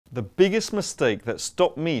The biggest mistake that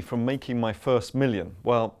stopped me from making my first million,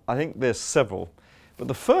 well, I think there's several, but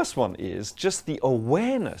the first one is just the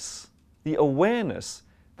awareness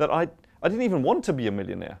that I didn't even want to be a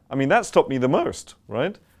millionaire. I mean, that stopped me the most,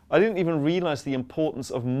 right? I didn't even realize the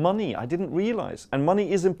importance of money. I didn't realize. And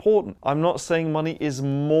money is important. I'm not saying money is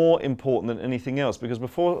more important than anything else, because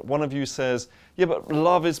before one of you says, yeah, but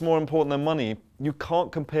love is more important than money, you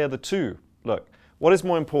can't compare the two. Look, what is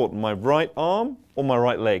more important, my right arm or my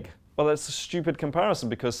right leg? Well, that's a stupid comparison,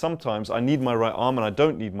 because sometimes I need my right arm and I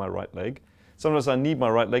don't need my right leg. Sometimes I need my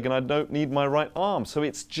right leg and I don't need my right arm. So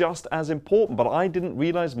it's just as important. But I didn't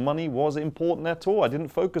realize money was important at all. I didn't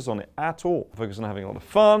focus on it at all. I focused on having a lot of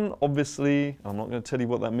fun, obviously. I'm not going to tell you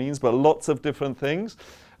what that means, but lots of different things.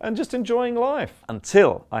 And just enjoying life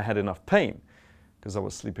until I had enough pain, because I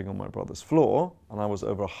was sleeping on my brother's floor and I was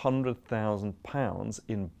over £100,000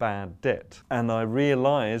 in bad debt. And I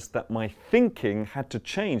realized that my thinking had to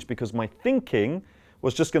change, because my thinking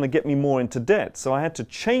was just going to get me more into debt. So I had to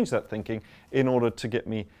change that thinking in order to get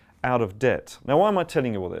me out of debt. Now, why am I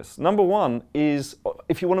telling you all this? Number one is,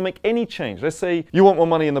 if you want to make any change, let's say you want more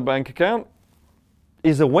money in the bank account,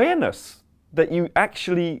 is awareness that you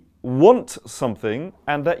actually want something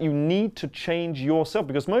and that you need to change yourself.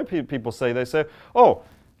 Because most people say, oh,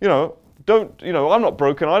 I'm not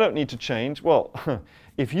broken, I don't need to change. Well,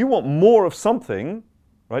 if you want more of something,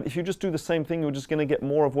 right? If you just do the same thing, you're just going to get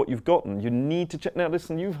more of what you've gotten. You need to check. Now,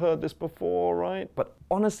 listen, you've heard this before, right? But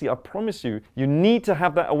honestly, I promise you, you need to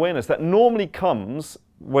have that awareness that normally comes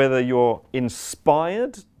whether you're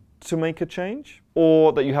inspired to make a change,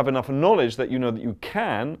 or that you have enough knowledge that you know that you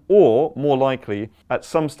can, or more likely, at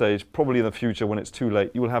some stage, probably in the future when it's too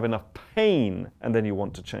late, you will have enough pain and then you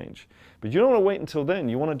want to change. But you don't want to wait until then.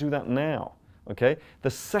 You want to do that now, okay? The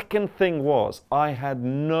second thing was, I had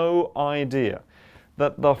no idea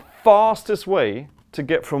that the fastest way to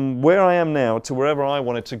get from where I am now to wherever I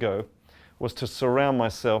wanted to go was to surround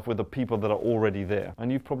myself with the people that are already there.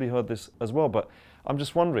 And you've probably heard this as well, but I'm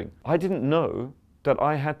just wondering, I didn't know that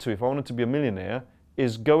I had to, if I wanted to be a millionaire,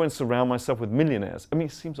 is go and surround myself with millionaires. I mean,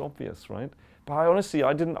 it seems obvious, right? But I honestly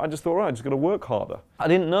didn't. I just thought, right, I just got to work harder. I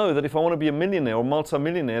didn't know that if I want to be a millionaire or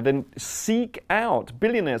multi-millionaire, then seek out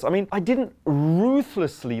billionaires. I mean, I didn't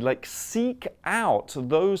ruthlessly seek out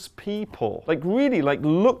those people. Really,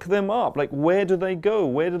 look them up. Where do they go?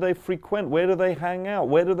 Where do they frequent? Where do they hang out?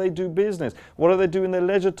 Where do they do business? What do they do in their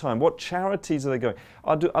leisure time? What charities are they going?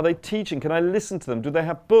 Are they teaching? Can I listen to them? Do they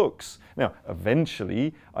have books? Now,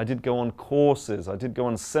 eventually, I did go on courses. I did go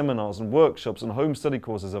on seminars and workshops and home study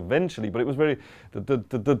courses eventually, but it was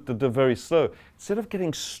very slow. Instead of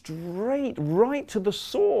getting straight right to the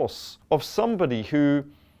source of somebody who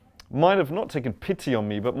might have not taken pity on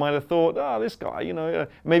me, but might have thought, this guy,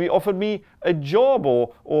 maybe offered me a job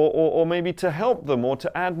or maybe to help them or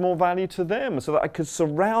to add more value to them so that I could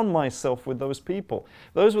surround myself with those people.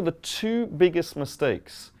 Those were the two biggest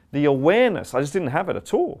mistakes. The awareness, I just didn't have it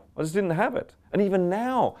at all. I just didn't have it. And even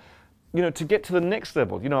now, to get to the next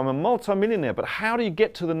level, I'm a multi-millionaire, but how do you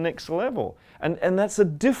get to the next level? And that's a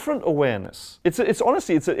different awareness. It's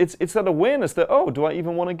honestly that awareness that, oh, do I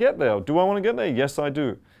even want to get there? Do I want to get there? Yes, I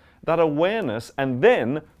do. That awareness, and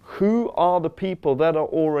then who are the people that are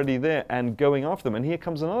already there and going after them? And here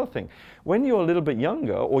comes another thing. When you're a little bit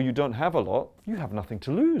younger or you don't have a lot, you have nothing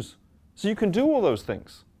to lose. So you can do all those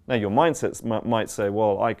things. Now, your mindsets might say,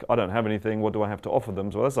 well, I don't have anything, what do I have to offer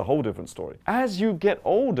them? So that's a whole different story. As you get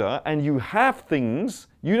older and you have things,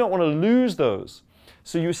 you don't want to lose those.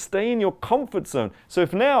 So you stay in your comfort zone. So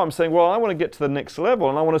if now I'm saying, well, I want to get to the next level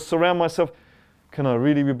and I want to surround myself, can I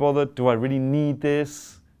really be bothered? Do I really need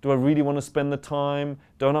this? Do I really want to spend the time?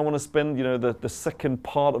 Don't I want to spend, the second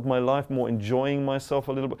part of my life more enjoying myself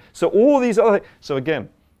a little bit? So all these other things. So again,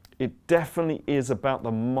 it definitely is about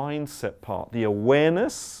the mindset part, the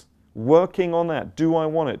awareness, working on that. Do I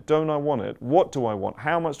want it? Don't I want it? What do I want?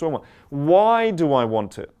 How much do I want? Why do I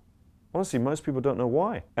want it? Honestly, most people don't know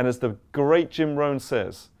why. And as the great Jim Rohn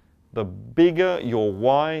says, the bigger your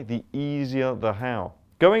why, the easier the how.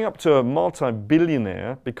 Going up to a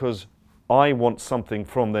multi-billionaire because I want something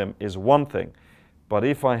from them is one thing. But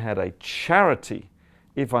if I had a charity,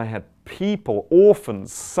 if I had people,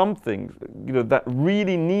 orphans, something, that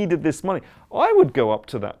really needed this money, I would go up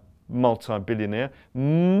to that multi-billionaire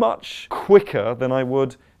much quicker than I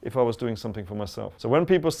would if I was doing something for myself. So when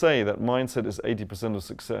people say that mindset is 80% of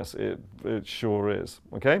success, it sure is,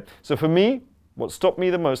 okay? So for me, What stopped me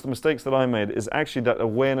the most, the mistakes that I made, is actually that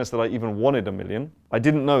awareness that I even wanted a million. I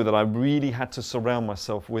didn't know that I really had to surround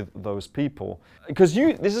myself with those people. Because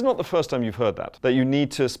this is not the first time you've heard that you need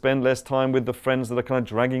to spend less time with the friends that are kind of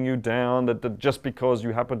dragging you down, that just because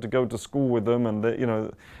you happen to go to school with them, and that,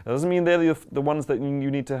 that doesn't mean they're the ones that you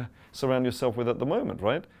need to surround yourself with at the moment,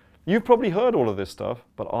 right? You've probably heard all of this stuff,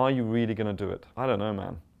 but are you really going to do it? I don't know,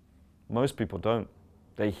 man. Most people don't.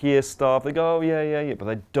 They hear stuff, they go, oh, yeah, but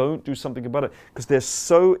they don't do something about it because they're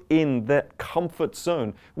so in that comfort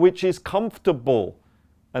zone, which is comfortable,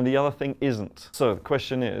 and the other thing isn't. So the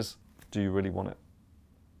question is, do you really want it?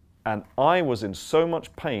 And I was in so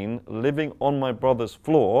much pain living on my brother's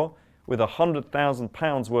floor with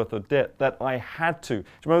 £100,000 worth of debt that I had to. Do you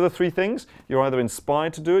remember the three things? You're either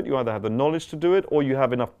inspired to do it, you either have the knowledge to do it, or you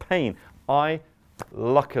have enough pain. I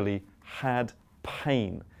luckily had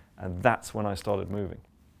pain. And that's when I started moving.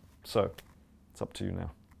 So it's up to you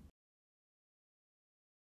now.